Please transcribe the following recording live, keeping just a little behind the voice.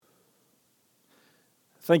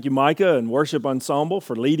Thank you, Micah and Worship Ensemble,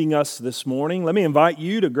 for leading us this morning. Let me invite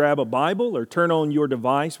you to grab a Bible or turn on your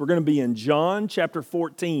device. We're going to be in John chapter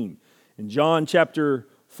 14. In John chapter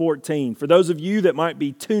 14. For those of you that might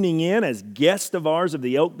be tuning in as guests of ours of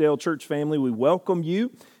the Oakdale Church family, we welcome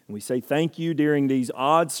you. And we say thank you during these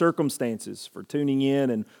odd circumstances for tuning in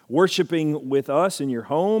and worshiping with us in your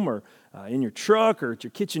home or in your truck or at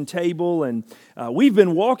your kitchen table. And we've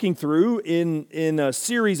been walking through in a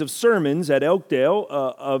series of sermons at Oakdale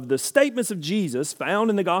of the statements of Jesus found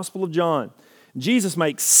in the Gospel of John. Jesus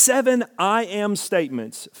makes 7 I am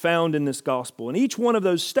statements found in this gospel. And each one of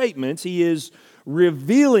those statements, he is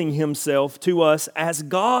revealing himself to us as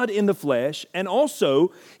God in the flesh, and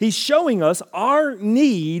also he's showing us our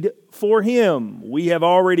need for him. We have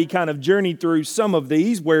already kind of journeyed through some of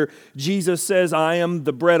these where Jesus says, I am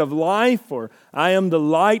the bread of life, or I am the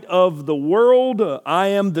light of the world, I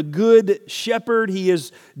am the good shepherd. He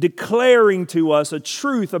is declaring to us a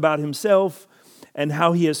truth about himself and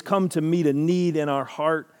how he has come to meet a need in our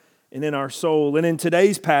heart and in our soul. And in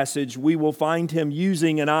today's passage, we will find him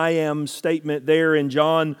using an I am statement there in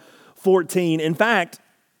John 14. In fact,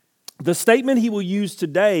 the statement he will use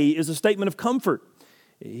today is a statement of comfort.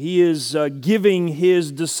 He is giving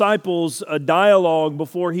his disciples a dialogue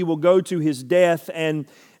before he will go to his death, and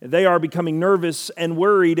they are becoming nervous and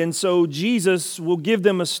worried. And so Jesus will give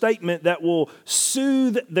them a statement that will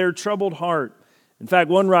soothe their troubled heart. In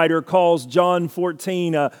fact, one writer calls John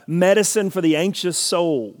 14 a medicine for the anxious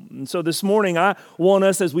soul. And so this morning, I want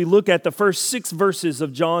us, as we look at the first 6 verses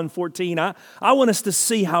of John 14, I want us to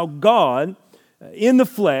see how God, in the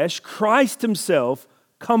flesh, Christ himself,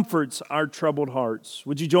 comforts our troubled hearts.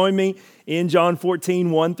 Would you join me in John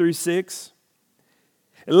 14, 1 through 6?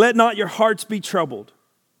 Let not your hearts be troubled.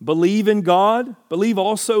 Believe in God, believe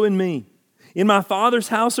also in me. In my Father's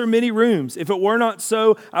house are many rooms. If it were not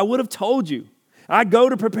so, I would have told you. I go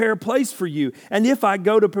to prepare a place for you, and if I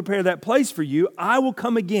go to prepare that place for you, I will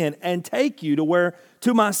come again and take you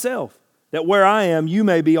to myself, that where I am, you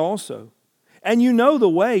may be also. And you know the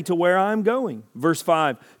way to where I am going. Verse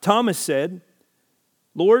 5, Thomas said,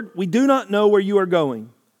 Lord, we do not know where you are going.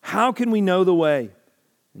 How can we know the way?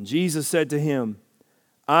 And Jesus said to him,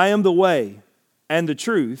 I am the way and the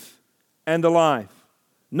truth and the life.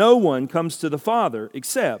 No one comes to the Father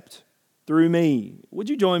except through me. Would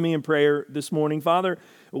you join me in prayer this morning? Father,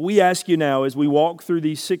 we ask you now as we walk through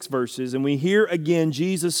these 6 verses and we hear again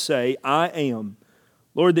Jesus say, I am.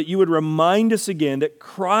 Lord, that you would remind us again that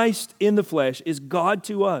Christ in the flesh is God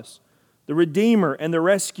to us, the Redeemer and the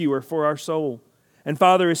Rescuer for our soul. And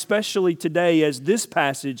Father, especially today as this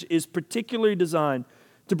passage is particularly designed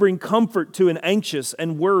to bring comfort to an anxious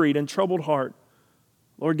and worried and troubled heart.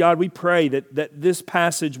 Lord God, we pray that this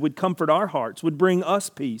passage would comfort our hearts, would bring us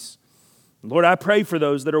peace. Lord, I pray for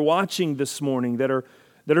those that are watching this morning, that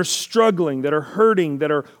are struggling, that are hurting, that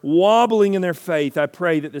are wobbling in their faith. I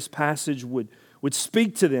pray that this passage would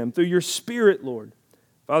speak to them through your Spirit, Lord.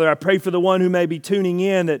 Father, I pray for the one who may be tuning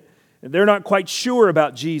in that they're not quite sure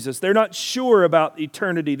about Jesus. They're not sure about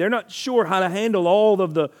eternity. They're not sure how to handle all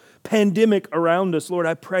of the pandemic around us. Lord,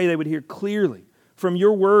 I pray they would hear clearly from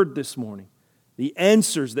your word this morning the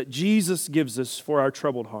answers that Jesus gives us for our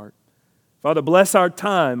troubled heart. Father, bless our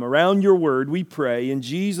time around your word, we pray, in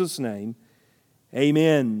Jesus' name,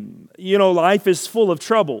 amen. You know, life is full of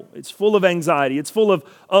trouble. It's full of anxiety. It's full of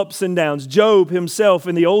ups and downs. Job himself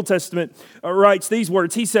in the Old Testament writes these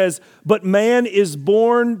words. He says, but man is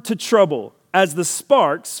born to trouble as the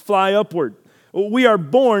sparks fly upward. We are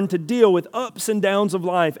born to deal with ups and downs of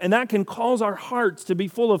life, and that can cause our hearts to be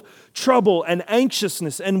full of trouble and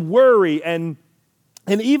anxiousness and worry and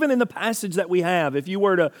even in the passage that we have, if you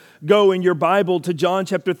were to go in your Bible to John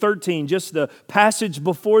chapter 13, just the passage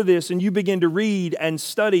before this, and you begin to read and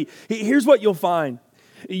study, here's what you'll find.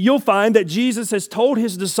 You'll find that Jesus has told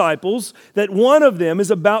his disciples that one of them is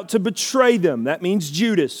about to betray them. That means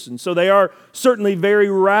Judas. And so they are certainly very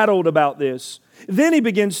rattled about this. Then he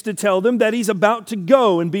begins to tell them that he's about to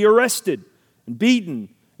go and be arrested and beaten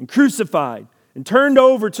and crucified and turned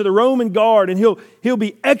over to the Roman guard, and he'll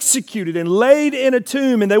be executed and laid in a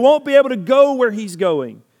tomb, and they won't be able to go where he's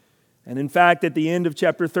going. And in fact, at the end of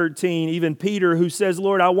chapter 13, even Peter, who says,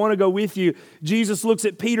 Lord, I want to go with you, Jesus looks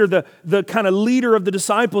at Peter, the kind of leader of the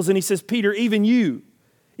disciples, and he says, Peter, even you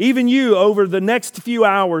over the next few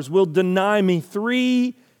hours will deny me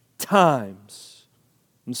 3 times.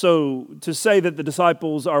 And so to say that the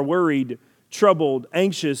disciples are worried, troubled,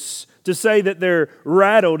 anxious, to say that they're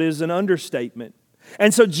rattled is an understatement.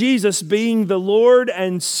 And so Jesus, being the Lord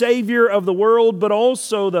and Savior of the world, but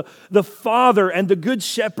also the Father and the Good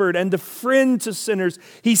Shepherd and the friend to sinners,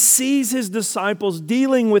 he sees his disciples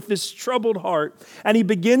dealing with this troubled heart, and he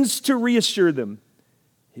begins to reassure them.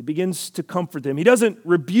 He begins to comfort them. He doesn't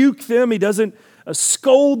rebuke them. He doesn't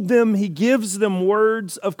scold them. He gives them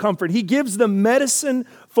words of comfort. He gives them medicine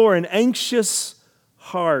for an anxious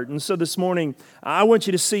heart. And so this morning, I want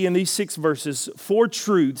you to see in these 6 verses 4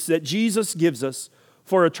 truths that Jesus gives us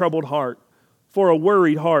for a troubled heart, for a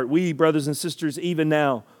worried heart. We, brothers and sisters, even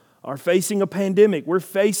now are facing a pandemic. We're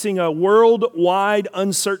facing a worldwide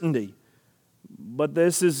uncertainty. But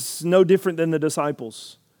this is no different than the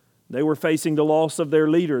disciples. They were facing the loss of their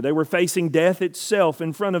leader. They were facing death itself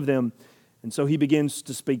in front of them. And so he begins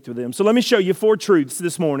to speak to them. So let me show you 4 truths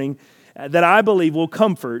this morning that I believe will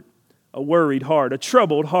comfort a worried heart, a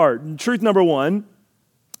troubled heart. And truth number 1,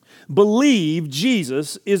 believe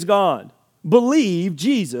Jesus is God. Believe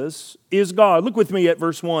Jesus is God. Look with me at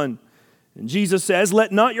verse 1. And Jesus says,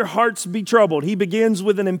 "Let not your hearts be troubled." He begins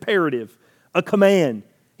with an imperative, a command.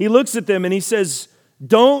 He looks at them and he says,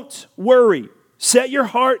 don't worry. Set your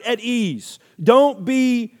heart at ease. Don't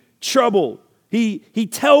be troubled. He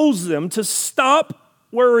tells them to stop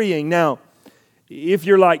worrying. Now, if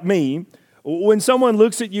you're like me, when someone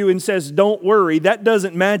looks at you and says, don't worry, that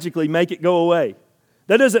doesn't magically make it go away.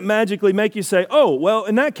 That doesn't magically make you say, oh, well,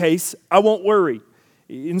 in that case, I won't worry.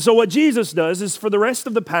 And so what Jesus does is for the rest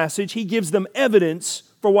of the passage, he gives them evidence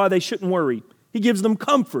for why they shouldn't worry. He gives them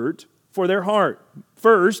comfort for their heart.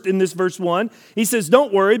 First, in this verse 1, he says,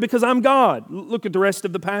 don't worry because I'm God. Look at the rest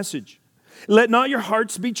of the passage. Let not your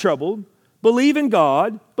hearts be troubled. Believe in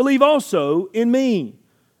God. Believe also in me.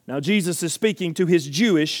 Now, Jesus is speaking to his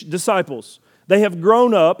Jewish disciples. They have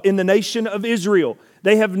grown up in the nation of Israel.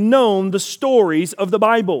 They have known the stories of the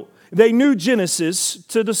Bible. They knew Genesis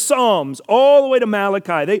to the Psalms, all the way to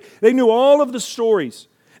Malachi. They knew all of the stories.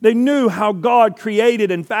 They knew how God created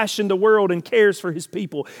and fashioned the world and cares for his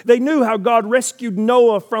people. They knew how God rescued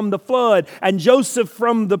Noah from the flood and Joseph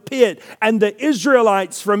from the pit and the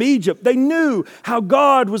Israelites from Egypt. They knew how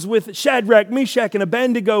God was with Shadrach, Meshach, and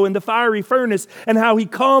Abednego in the fiery furnace and how he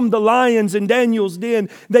calmed the lions in Daniel's den.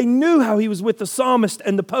 They knew how he was with the psalmist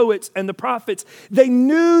and the poets and the prophets. They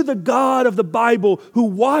knew the God of the Bible who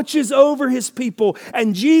watches over his people.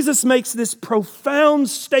 And Jesus makes this profound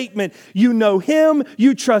statement. You know him,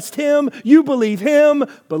 you trust him, you believe him,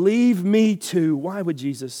 believe me too. Why would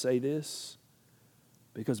Jesus say this?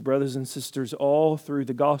 Because, brothers and sisters, all through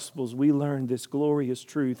the Gospels we learn this glorious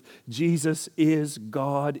truth. Jesus is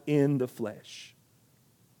God in the flesh.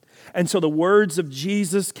 And so the words of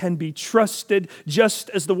Jesus can be trusted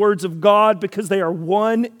just as the words of God because they are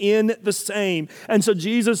one in the same. And so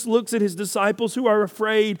Jesus looks at his disciples who are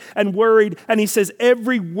afraid and worried and he says,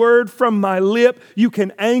 every word from my lip you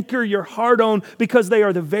can anchor your heart on because they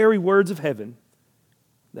are the very words of heaven.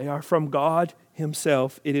 They are from God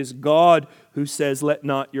himself. It is God who says, let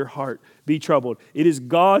not your heart be troubled. It is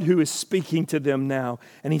God who is speaking to them now.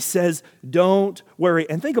 And he says, don't worry.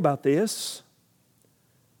 And think about this.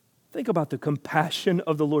 Think about the compassion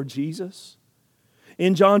of the Lord Jesus.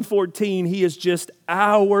 In John 14, he is just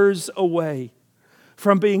hours away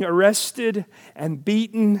from being arrested and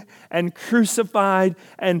beaten and crucified.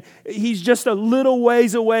 And he's just a little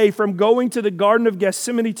ways away from going to the Garden of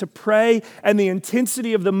Gethsemane to pray. And the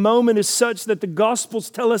intensity of the moment is such that the Gospels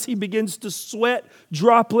tell us he begins to sweat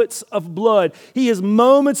droplets of blood. He is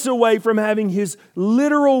moments away from having his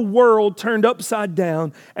literal world turned upside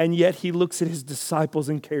down. And yet he looks at his disciples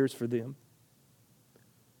and cares for them.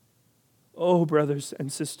 Oh, brothers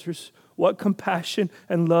and sisters, what compassion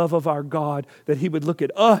and love of our God that he would look at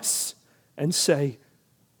us and say,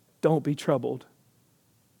 don't be troubled.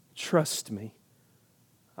 Trust me.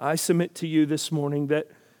 I submit to you this morning that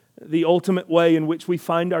the ultimate way in which we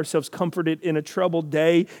find ourselves comforted in a troubled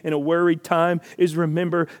day, in a worried time, is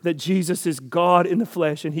remember that Jesus is God in the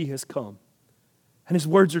flesh and he has come. And his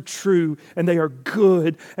words are true and they are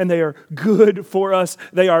good for us.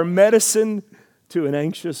 They are medicine to an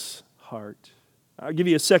anxious heart. I'll give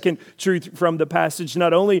you a second truth from the passage.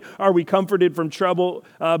 Not only are we comforted from trouble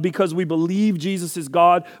because we believe Jesus is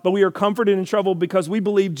God, but we are comforted in trouble because we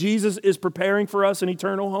believe Jesus is preparing for us an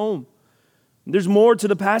eternal home. There's more to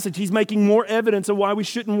the passage. He's making more evidence of why we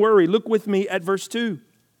shouldn't worry. Look with me at verse 2.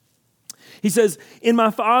 He says, in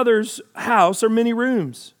my Father's house are many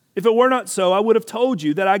rooms. If it were not so, I would have told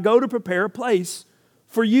you that I go to prepare a place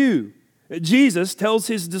for you. Jesus tells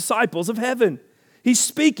his disciples of heaven. He's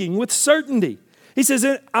speaking with certainty. He says,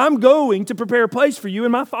 I'm going to prepare a place for you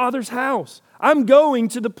in my Father's house. I'm going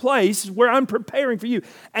to the place where I'm preparing for you.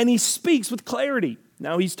 And he speaks with clarity.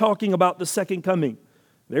 Now he's talking about the second coming.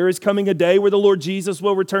 There is coming a day where the Lord Jesus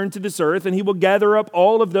will return to this earth, and he will gather up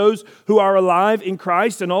all of those who are alive in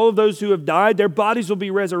Christ and all of those who have died. Their bodies will be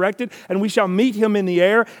resurrected, and we shall meet him in the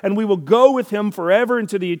air, and we will go with him forever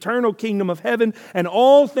into the eternal kingdom of heaven, and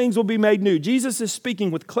all things will be made new. Jesus is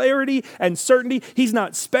speaking with clarity and certainty. He's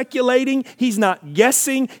not speculating. He's not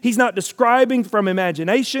guessing. He's not describing from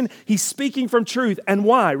imagination. He's speaking from truth. And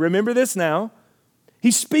why? Remember this now.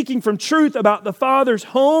 He's speaking from truth about the Father's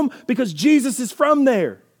home because Jesus is from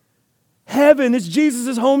there. Heaven is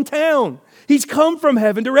Jesus' hometown. He's come from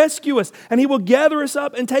heaven to rescue us, and he will gather us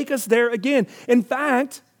up and take us there again. In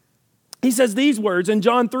fact, he says these words in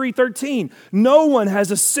John 3:13, "No one has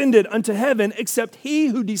ascended unto heaven except he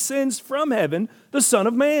who descends from heaven, the Son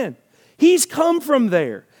of Man." He's come from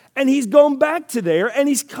there, and he's gone back to there, and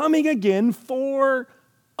he's coming again for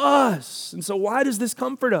us. And so why does this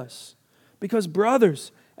comfort us? Because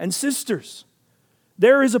brothers and sisters,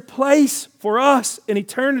 there is a place for us in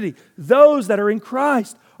eternity. Those that are in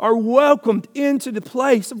Christ are welcomed into the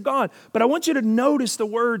place of God. But I want you to notice the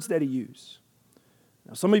words that he used.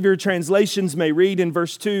 Now, some of your translations may read in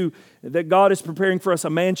verse 2 that God is preparing for us a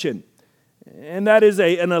mansion. And that is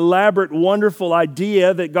an elaborate, wonderful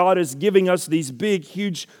idea that God is giving us these big,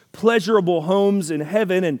 huge, pleasurable homes in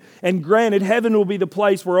heaven. And granted, heaven will be the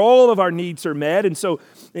place where all of our needs are met. And so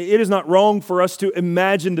it is not wrong for us to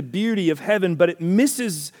imagine the beauty of heaven, but it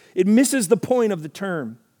misses the point of the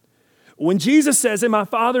term. When Jesus says, "In my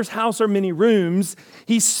Father's house are many rooms,"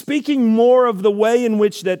 he's speaking more of the way in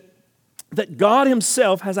which that God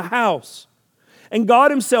himself has a house. And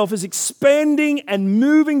God himself is expanding and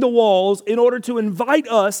moving the walls in order to invite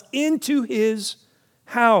us into his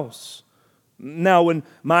house. Now, when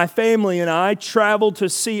my family and I travel to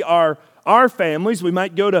see our families, we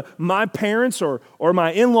might go to my parents or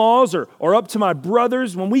my in-laws or up to my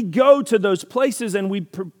brothers. When we go to those places and we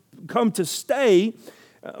come to stay,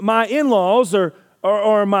 my in-laws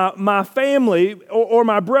or my family or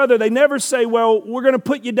my brother, they never say, "Well, we're going to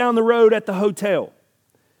put you down the road at the hotel."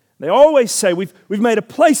 They always say, we've made a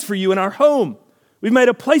place for you in our home. We've made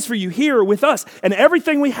a place for you here with us, and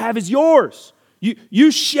everything we have is yours.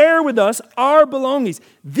 You share with us our belongings.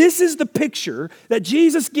 This is the picture that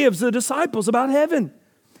Jesus gives the disciples about heaven.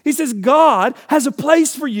 He says, God has a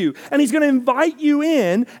place for you, and he's going to invite you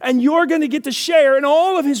in, and you're going to get to share in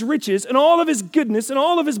all of his riches and all of his goodness and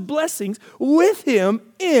all of his blessings with him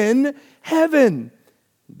in heaven.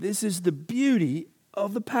 This is the beauty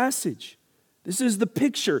of the passage. This is the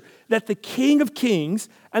picture that the King of Kings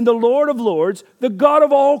and the Lord of Lords, the God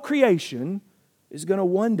of all creation, is going to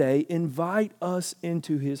one day invite us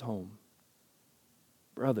into his home.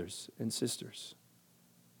 Brothers and sisters,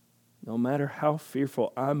 no matter how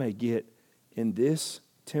fearful I may get in this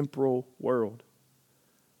temporal world,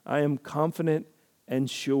 I am confident and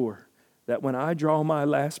sure that when I draw my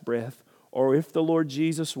last breath, or if the Lord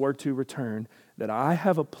Jesus were to return, that I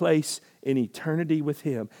have a place in eternity with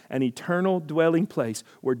him, an eternal dwelling place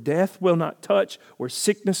where death will not touch, where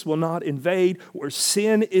sickness will not invade, where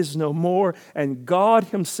sin is no more, and God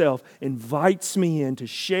himself invites me in to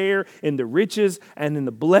share in the riches and in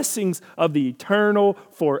the blessings of the eternal,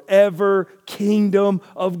 forever kingdom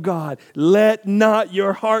of God. Let not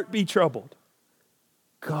your heart be troubled.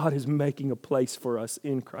 God is making a place for us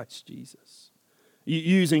in Christ Jesus.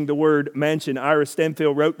 Using the word mansion, Ira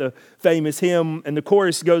Stanfield wrote the famous hymn, and the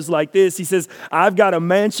chorus goes like this. He says, "I've got a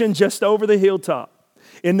mansion just over the hilltop,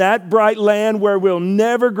 in that bright land where we'll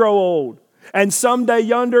never grow old. And someday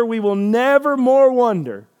yonder we will never more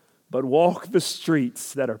wonder, but walk the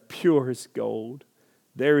streets that are pure as gold."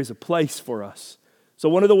 There is a place for us. So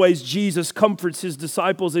one of the ways Jesus comforts his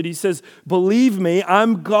disciples is he says, "Believe me,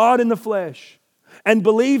 I'm God in the flesh. And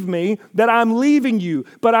believe me that I'm leaving you,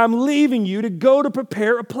 but I'm leaving you to go to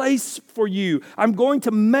prepare a place for you. I'm going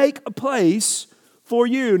to make a place for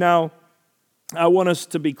you." Now, I want us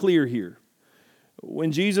to be clear here.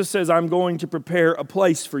 When Jesus says, "I'm going to prepare a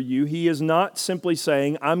place for you," he is not simply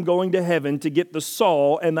saying, "I'm going to heaven to get the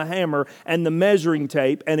saw and the hammer and the measuring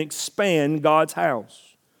tape and expand God's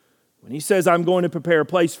house." When he says, "I'm going to prepare a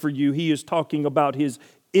place for you," he is talking about his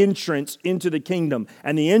entrance into the kingdom.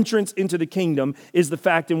 And the entrance into the kingdom is the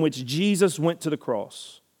fact in which Jesus went to the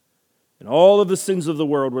cross. And all of the sins of the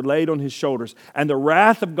world were laid on his shoulders. And the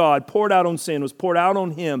wrath of God poured out on sin was poured out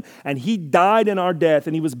on him. And he died in our death.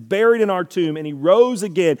 And he was buried in our tomb. And he rose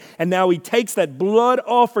again. And now he takes that blood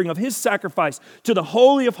offering of his sacrifice to the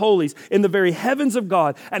Holy of Holies in the very heavens of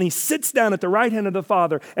God. And he sits down at the right hand of the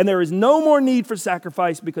Father. And there is no more need for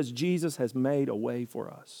sacrifice because Jesus has made a way for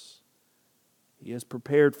us. He has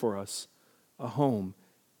prepared for us a home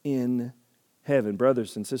in heaven.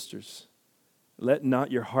 Brothers and sisters, Let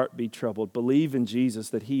not your heart be troubled. Believe in Jesus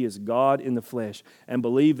that He is God in the flesh, and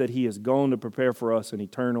believe that He has gone to prepare for us an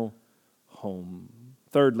eternal home.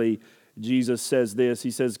 Thirdly, Jesus says this.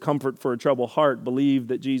 He says, comfort for a troubled heart. Believe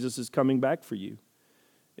that Jesus is coming back for you.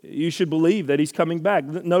 You should believe that He's coming back.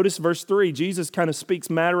 Notice verse 3. Jesus kind of speaks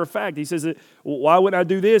matter of fact. He says, why wouldn't I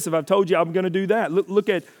do this if I've told you I'm going to do that? Look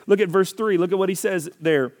at verse 3. Look at what He says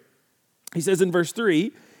there. He says in verse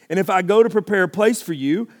 3, and if I go to prepare a place for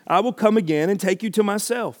you, I will come again and take you to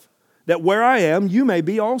myself, that where I am, you may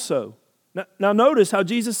be also. Now notice how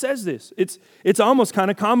Jesus says this. It's almost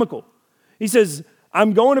kind of comical. He says,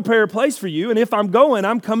 I'm going to prepare a place for you, and if I'm going,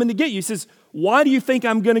 I'm coming to get you. He says, why do you think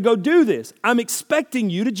I'm going to go do this? I'm expecting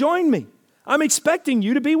you to join me. I'm expecting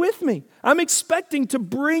you to be with me. I'm expecting to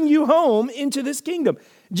bring you home into this kingdom.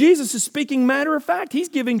 Jesus is speaking matter of fact. He's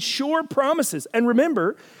giving sure promises. And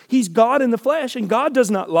remember, He's God in the flesh, and God does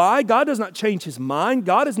not lie. God does not change His mind.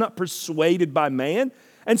 God is not persuaded by man.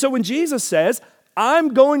 And so when Jesus says,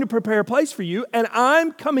 I'm going to prepare a place for you, and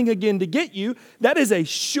I'm coming again to get you, that is a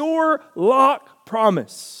sure lock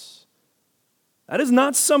promise. That is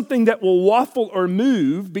not something that will waffle or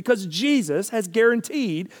move, because Jesus has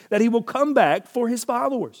guaranteed that He will come back for His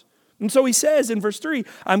followers. And so He says in verse 3,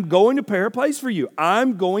 I'm going to prepare a place for you.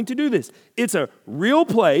 I'm going to do this. It's a real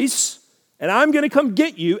place, and I'm going to come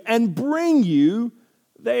get you and bring you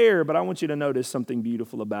there. But I want you to notice something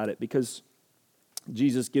beautiful about it, because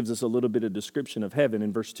Jesus gives us a little bit of description of heaven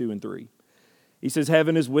in verse 2 and 3. He says,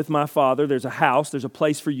 heaven is with my Father. There's a house. There's a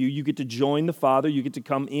place for you. You get to join the Father. You get to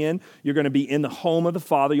come in. You're going to be in the home of the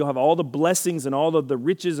Father. You'll have all the blessings and all of the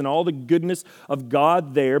riches and all the goodness of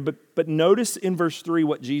God there. But notice in verse 3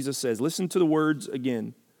 what Jesus says. Listen to the words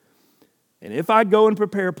again. And if I go and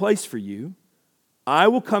prepare a place for you, I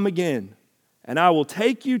will come again, and I will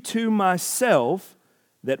take you to myself,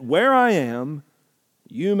 that where I am,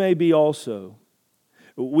 you may be also.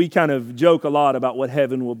 We kind of joke a lot about what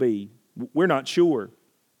heaven will be. We're not sure.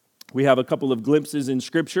 We have a couple of glimpses in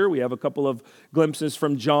Scripture. We have a couple of glimpses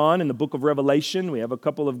from John in the book of Revelation. We have a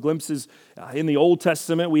couple of glimpses in the Old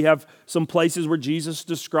Testament. We have some places where Jesus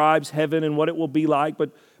describes heaven and what it will be like.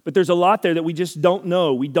 But there's a lot there that we just don't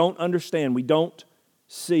know. We don't understand. We don't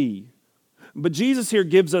see. But Jesus here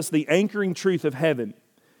gives us the anchoring truth of heaven.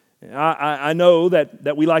 I know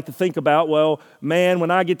that we like to think about, well, man,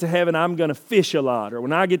 when I get to heaven, I'm going to fish a lot. Or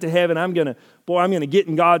when I get to heaven, I'm going to get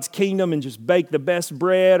in God's kingdom and just bake the best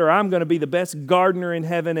bread. Or I'm going to be the best gardener in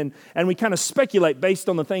heaven. And we kind of speculate based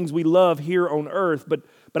on the things we love here on earth. But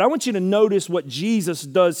I want you to notice what Jesus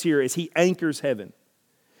does here as He anchors heaven.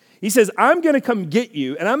 He says, I'm going to come get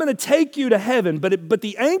you, and I'm going to take you to heaven. But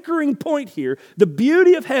the anchoring point here, the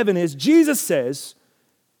beauty of heaven is, Jesus says,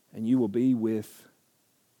 and you will be with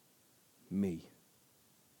me.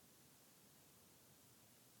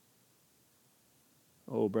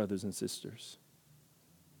 Oh, brothers and sisters,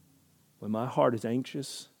 when my heart is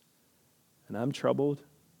anxious and I'm troubled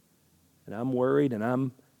and I'm worried and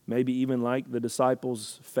I'm maybe even like the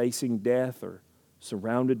disciples facing death or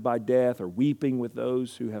surrounded by death or weeping with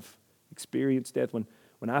those who have experienced death,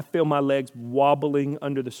 when I feel my legs wobbling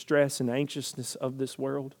under the stress and anxiousness of this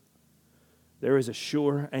world, there is a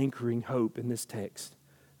sure anchoring hope in this text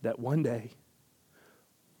that one day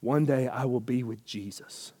I will be with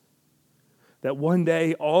Jesus. That one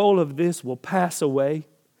day all of this will pass away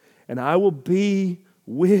and I will be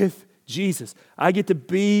with Jesus. I get to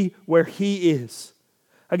be where He is.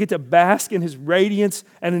 I get to bask in His radiance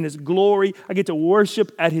and in His glory. I get to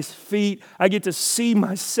worship at His feet. I get to see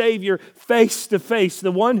my Savior face to face,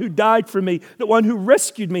 the one who died for me, the one who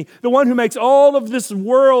rescued me, the one who makes all of this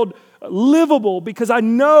world livable, because I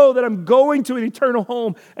know that I'm going to an eternal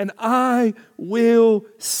home and I will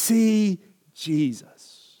see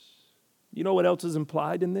Jesus. You know what else is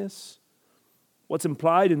implied in this? What's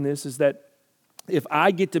implied in this is that if I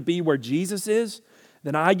get to be where Jesus is,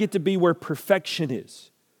 then I get to be where perfection is.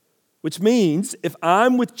 Which means if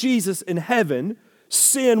I'm with Jesus in heaven,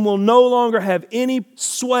 sin will no longer have any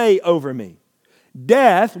sway over me.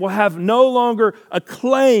 Death will have no longer a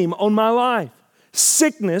claim on my life.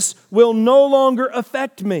 Sickness will no longer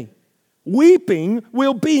affect me. Weeping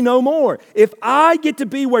will be no more. If I get to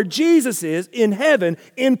be where Jesus is, in heaven,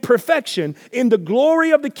 in perfection, in the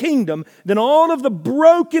glory of the kingdom, then all of the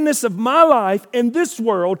brokenness of my life in this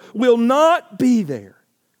world will not be there.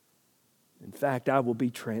 In fact, I will be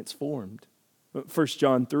transformed. 1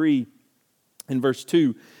 John 3 in verse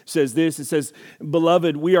 2 says this. It says,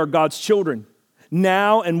 "Beloved, we are God's children.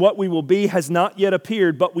 Now and what we will be has not yet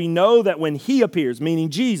appeared, but we know that when He appears," meaning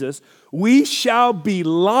Jesus, "we shall be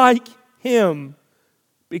like Him,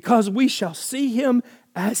 because we shall see Him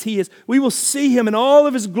as He is. We will see Him in all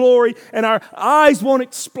of His glory, and our eyes won't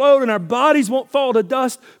explode and our bodies won't fall to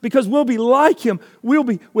dust, because we'll be like Him. We'll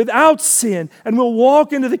be without sin, and we'll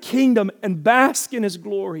walk into the kingdom and bask in His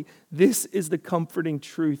glory. This is the comforting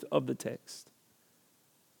truth of the text.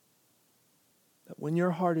 That when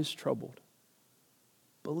your heart is troubled,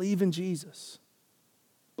 believe in Jesus.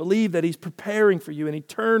 Believe that He's preparing for you an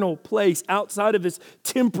eternal place outside of this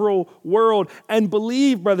temporal world. And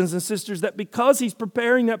believe, brothers and sisters, that because He's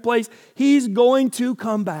preparing that place, He's going to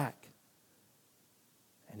come back.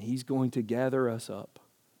 And He's going to gather us up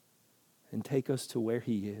and take us to where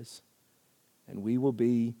He is. And we will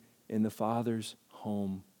be in the Father's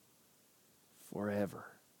home forever.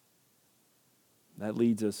 That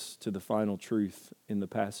leads us to the final truth in the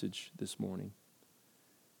passage this morning.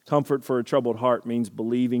 Comfort for a troubled heart means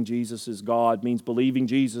believing Jesus is God, means believing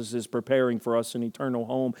Jesus is preparing for us an eternal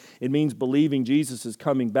home. It means believing Jesus is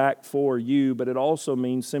coming back for you, but it also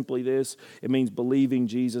means simply this: it means believing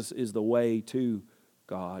Jesus is the way to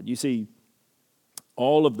God. You see,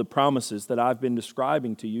 all of the promises that I've been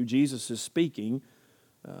describing to you, Jesus is speaking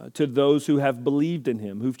to those who have believed in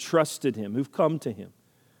Him, who've trusted Him, who've come to Him.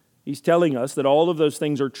 He's telling us that all of those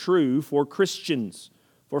things are true for Christians,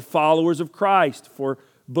 for followers of Christ, for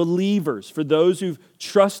believers, for those who've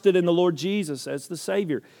trusted in the Lord Jesus as the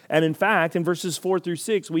Savior. And in fact, in verses 4 through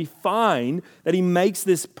 6, we find that He makes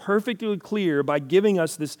this perfectly clear by giving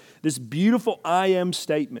us this beautiful I am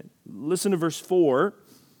statement. Listen to verse 4.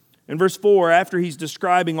 In verse 4, after He's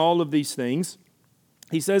describing all of these things,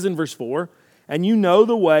 He says in verse 4, "And you know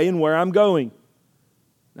the way and where I'm going."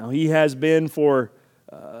 Now, He has been for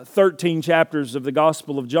 13 chapters of the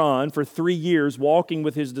Gospel of John for 3 years walking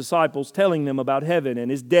with His disciples, telling them about heaven and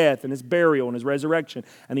His death and His burial and His resurrection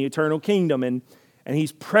and the eternal kingdom. And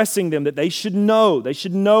He's pressing them that they should know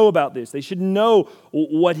about this. They should know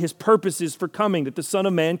what His purpose is for coming, that the Son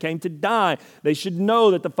of Man came to die. They should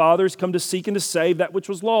know that the Father has come to seek and to save that which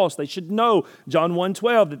was lost. They should know, John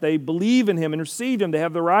 1:12, that they believe in Him and receive Him. They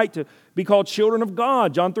have the right to be called children of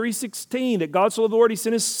God. John 3:16, that God so loved the world He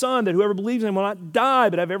sent His Son, that whoever believes in Him will not die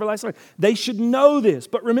but have everlasting life. They should know this.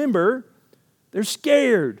 But remember, they're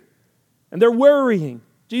scared and they're worrying.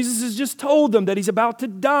 Jesus has just told them that He's about to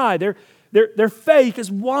die. Their faith is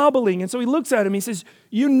wobbling. And so He looks at him. He says,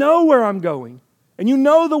 "You know where I'm going. And you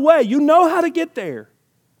know the way. You know how to get there."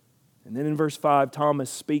 And then in verse 5, Thomas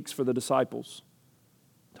speaks for the disciples.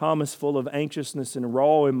 Thomas, full of anxiousness and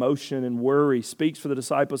raw emotion and worry, speaks for the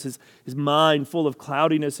disciples. His mind full of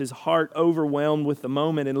cloudiness, his heart overwhelmed with the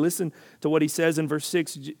moment. And listen to what he says in verse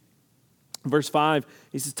 6. Verse 5,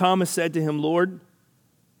 he says, "Thomas said to Him, 'Lord,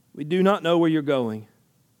 we do not know where you're going.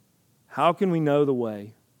 How can we know the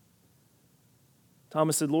way?'"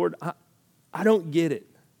 Thomas said, "Lord, I don't get it.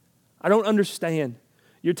 I don't understand.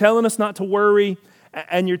 You're telling us not to worry,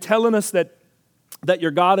 and you're telling us that you're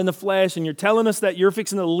God in the flesh, and you're telling us that you're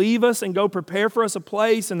fixing to leave us and go prepare for us a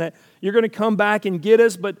place, and that you're going to come back and get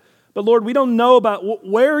us. But Lord, we don't know about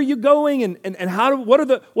where are you going, and how? What are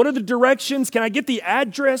the directions? Can I get the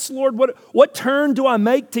address, Lord? What turn do I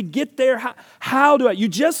make to get there? How do I?" You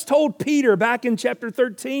just told Peter back in chapter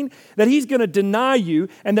 13 that he's going to deny you,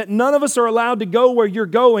 and that none of us are allowed to go where you're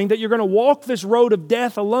going, that you're going to walk this road of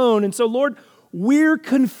death alone. And so, Lord, we're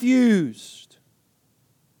confused.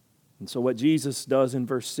 And so what Jesus does in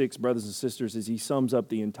verse 6, brothers and sisters, is He sums up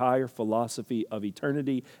the entire philosophy of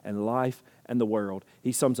eternity and life and the world.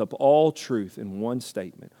 He sums up all truth in one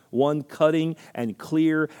statement, one cutting and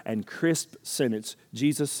clear and crisp sentence.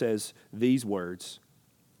 Jesus says these words: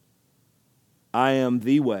 "I am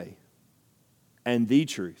the way and the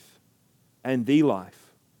truth and the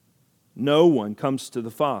life. No one comes to the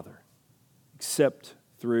Father except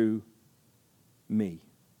through me."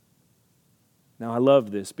 Now, I love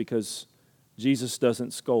this because Jesus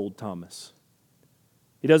doesn't scold Thomas.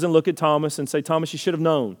 He doesn't look at Thomas and say, "Thomas, you should have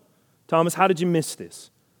known. Thomas, how did you miss this?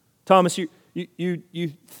 Thomas, you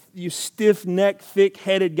stiff-necked,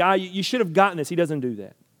 thick-headed guy, you should have gotten this." He doesn't do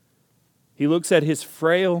that. He looks at his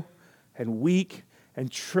frail and weak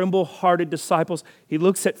and tremble-hearted disciples. He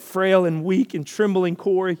looks at frail and weak and trembling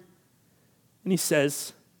Corey, and He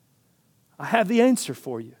says, "I have the answer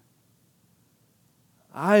for you.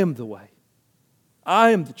 I am the way.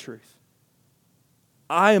 I am the truth.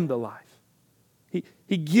 I am the life."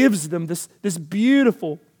 He gives them this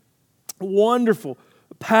beautiful, wonderful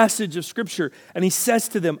passage of Scripture, and He says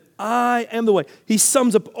to them, "I am the way." He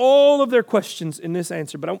sums up all of their questions in this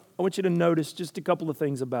answer, but I want you to notice just a couple of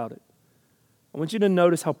things about it. I want you to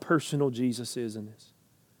notice how personal Jesus is in this.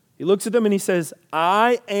 He looks at them and He says,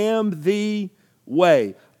 "I am the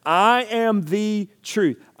way. I am the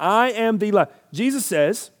truth. I am the life." Jesus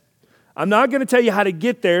says, I'm not going to tell you how to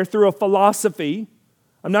get there through a philosophy.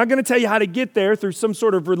 I'm not going to tell you how to get there through some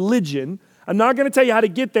sort of religion. I'm not going to tell you how to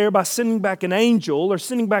get there by sending back an angel or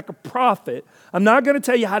sending back a prophet. I'm not going to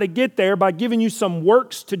tell you how to get there by giving you some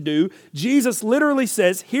works to do. Jesus literally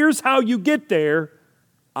says, here's how you get there.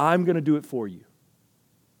 I'm going to do it for you.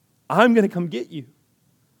 I'm going to come get you.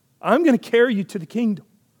 I'm going to carry you to the kingdom.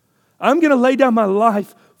 I'm going to lay down my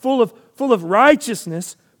life full of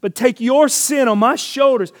righteousness, but take your sin on my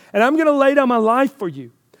shoulders, and I'm going to lay down my life for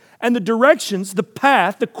you. And the directions, the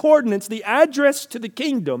path, the coordinates, the address to the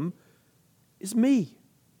kingdom is me.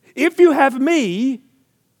 If you have me,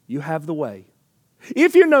 you have the way.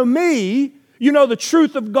 If you know me, you know the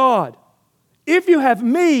truth of God. If you have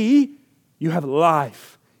me, you have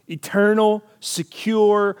life. Eternal,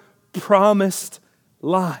 secure, promised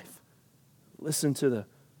life. Listen to the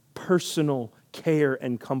personal care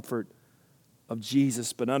and comfort of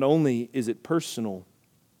Jesus. But not only is it personal,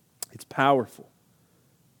 it's powerful.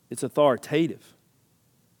 It's authoritative.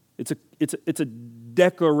 It's a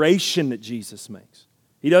declaration that Jesus makes.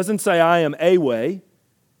 He doesn't say, I am a way.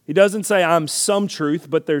 He doesn't say, I'm some truth,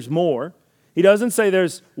 but there's more. He doesn't say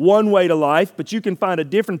there's one way to life, but you can find a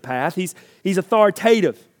different path. He's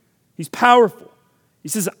authoritative. He's powerful. He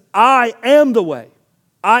says, I am the way.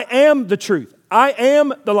 I am the truth. I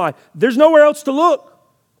am the life. There's nowhere else to look.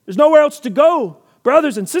 There's nowhere else to go.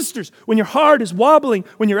 Brothers and sisters, when your heart is wobbling,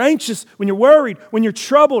 when you're anxious, when you're worried, when you're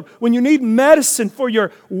troubled, when you need medicine for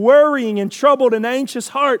your worrying and troubled and anxious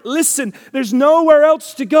heart, listen, there's nowhere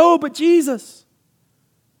else to go but Jesus.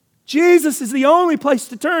 Jesus is the only place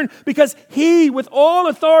to turn because He, with all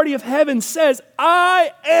authority of heaven, says,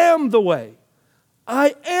 I am the way.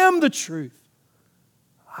 I am the truth.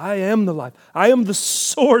 I am the life. I am the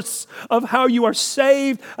source of how you are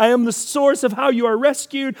saved. I am the source of how you are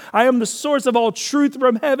rescued. I am the source of all truth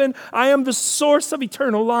from heaven. I am the source of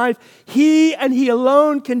eternal life. He and He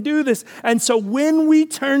alone can do this. And so when we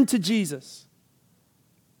turn to Jesus,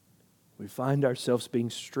 we find ourselves being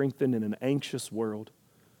strengthened in an anxious world.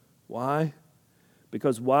 Why?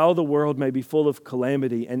 Because while the world may be full of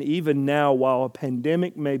calamity, and even now while a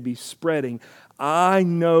pandemic may be spreading, I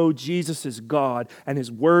know Jesus is God and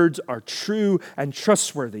His words are true and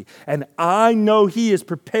trustworthy. And I know He is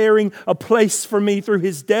preparing a place for me through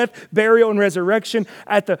His death, burial, and resurrection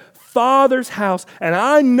at the Father's house. And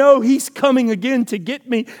I know He's coming again to get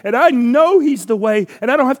me. And I know He's the way. And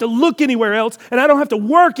I don't have to look anywhere else. And I don't have to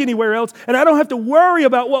work anywhere else. And I don't have to worry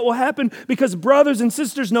about what will happen because, brothers and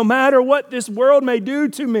sisters, no matter what this world may do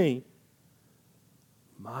to me,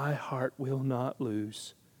 my heart will not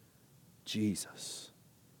lose Jesus.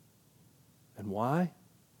 And why?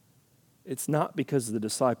 It's not because the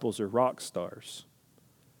disciples are rock stars.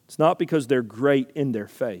 It's not because they're great in their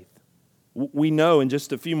faith. We know in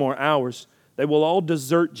just a few more hours they will all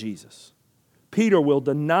desert Jesus. Peter will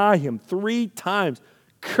deny Him 3 times,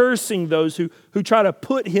 cursing those who try to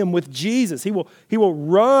put him with Jesus. He will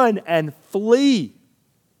run and flee.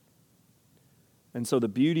 And so the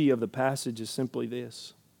beauty of the passage is simply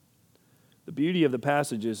this. The beauty of the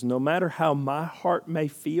passage is no matter how my heart may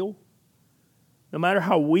feel, no matter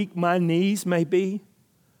how weak my knees may be,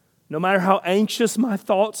 no matter how anxious my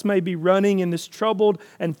thoughts may be running in this troubled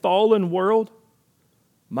and fallen world,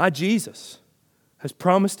 my Jesus has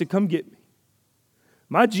promised to come get me.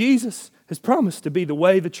 My Jesus has promised to be the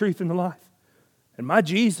way, the truth, and the life. And my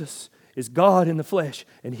Jesus is God in the flesh,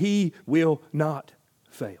 and He will not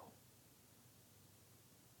fail.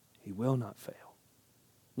 He will not fail.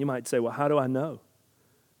 You might say, well, how do I know?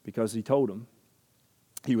 Because He told him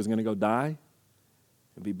He was going to go die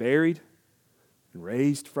and be buried and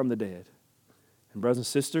raised from the dead. And brothers and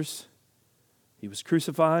sisters, He was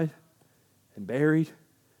crucified and buried,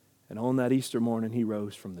 and on that Easter morning He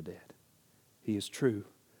rose from the dead. He is true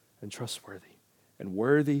and trustworthy and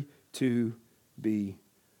worthy to be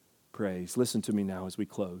praised. Listen to me now as we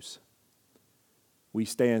close. We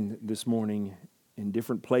stand this morning in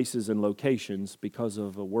different places and locations because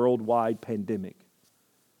of a worldwide pandemic.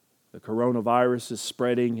 The coronavirus is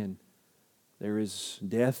spreading, and there is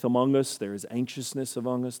death among us, there is anxiousness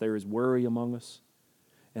among us, there is worry among us.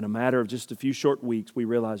 In a matter of just a few short weeks, we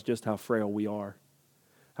realize just how frail we are.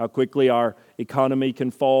 How quickly our economy can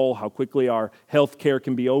fall, how quickly our health care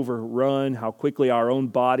can be overrun, how quickly our own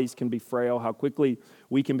bodies can be frail, how quickly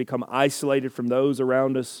we can become isolated from those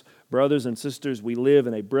around us. Brothers and sisters, we live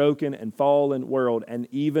in a broken and fallen world, and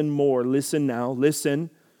even more, listen now, listen,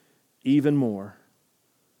 even more,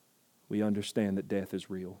 we understand that death is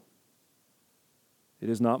real. It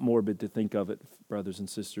is not morbid to think of it, brothers and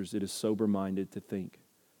sisters. It is sober-minded to think.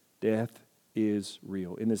 Death is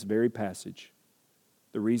real. In this very passage,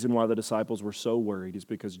 The reason why the disciples were so worried is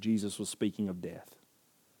because Jesus was speaking of death.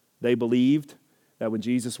 They believed that when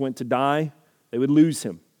Jesus went to die, they would lose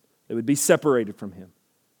him. They would be separated from him.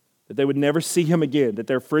 That they would never see him again. That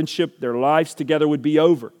their friendship, their lives together would be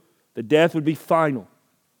over. That death would be final.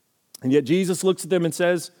 And yet Jesus looks at them and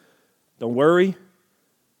says, don't worry.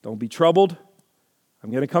 Don't be troubled.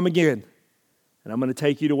 I'm going to come again. And I'm going to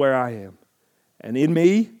take you to where I am. And in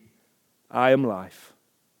me, I am life.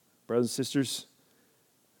 Brothers and sisters,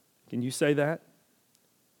 can you say that?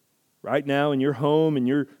 Right now in your home,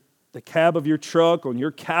 in the cab of your truck, on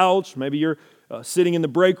your couch, maybe you're sitting in the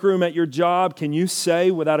break room at your job, can you say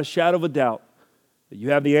without a shadow of a doubt that you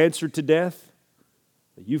have the answer to death?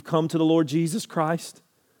 That you've come to the Lord Jesus Christ?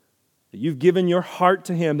 That you've given your heart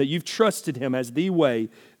to Him, that you've trusted Him as the way,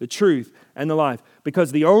 the truth, and the life?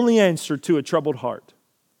 Because the only answer to a troubled heart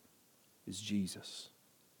is Jesus.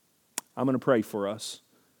 I'm going to pray for us.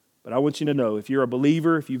 But I want you to know, if you're a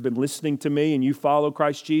believer, if you've been listening to me and you follow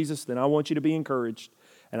Christ Jesus, then I want you to be encouraged.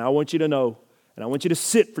 And I want you to know, and I want you to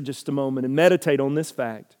sit for just a moment and meditate on this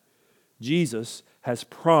fact. Jesus has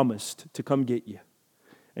promised to come get you.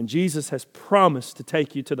 And Jesus has promised to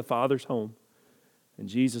take you to the Father's home. And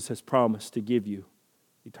Jesus has promised to give you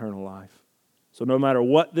eternal life. So no matter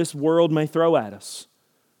what this world may throw at us,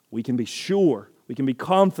 we can be sure, we can be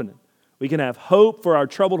confident, we can have hope for our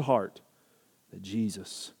troubled heart that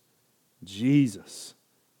Jesus is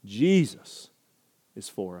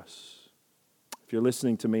for us. If you're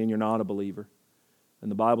listening to me and you're not a believer, then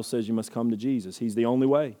the Bible says you must come to Jesus. He's the only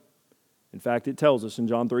way. In fact, it tells us in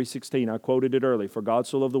John 3:16, I quoted it earlier, for God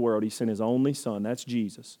so loved the world, He sent His only Son, that's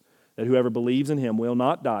Jesus, that whoever believes in Him will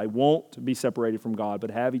not die, won't be separated from God,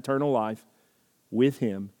 but have eternal life with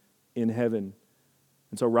Him in heaven.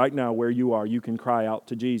 And so right now, where you are, you can cry out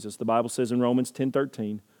to Jesus. The Bible says in Romans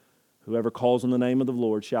 10:13, whoever calls on the name of the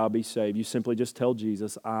Lord shall be saved. You simply just tell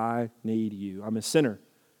Jesus, I need you. I'm a sinner,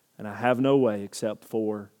 and I have no way except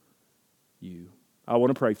for you. I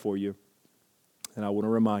want to pray for you, and I want to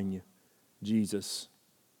remind you, Jesus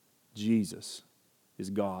is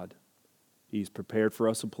God. He's prepared for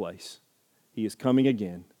us a place. He is coming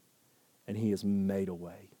again, and He has made a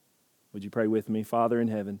way. Would you pray with me? Father in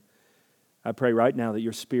heaven, I pray right now that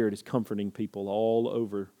your Spirit is comforting people all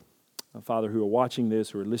over. Father, who are watching this,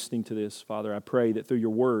 who are listening to this, Father, I pray that through your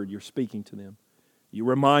word, you're speaking to them. You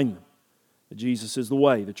remind them that Jesus is the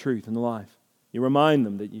way, the truth, and the life. You remind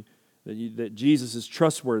them that Jesus is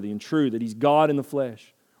trustworthy and true, that He's God in the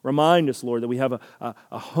flesh. Remind us, Lord, that we have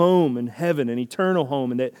a home in heaven, an eternal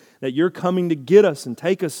home, and that you're coming to get us and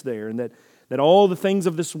take us there, and that all the things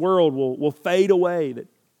of this world will fade away,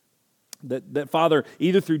 that Father,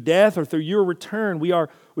 either through death or through your return, we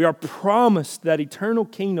are promised that eternal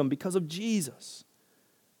kingdom because of Jesus.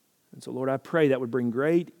 And so, Lord, I pray that would bring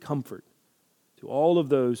great comfort to all of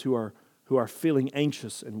those who are feeling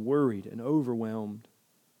anxious and worried and overwhelmed.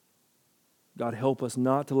 God, help us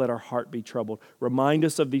not to let our heart be troubled. Remind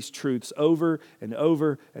us of these truths over and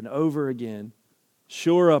over and over again.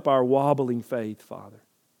 Shore up our wobbling faith, Father.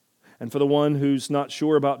 And for the one who's not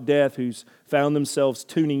sure about death, who's found themselves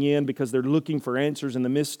tuning in because they're looking for answers in the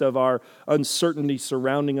midst of our uncertainty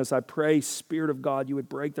surrounding us, I pray, Spirit of God, you would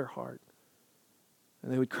break their heart.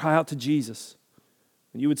 And they would cry out to Jesus.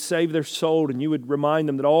 And you would save their soul, and you would remind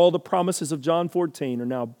them that all the promises of John 14 are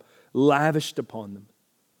now lavished upon them.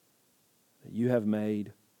 That you have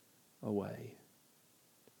made a way.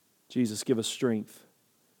 Jesus, give us strength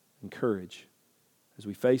and courage as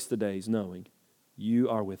we face the days knowing you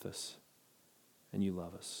are with us and you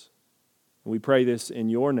love us. And we pray this in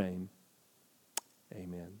your name.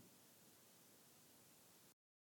 Amen.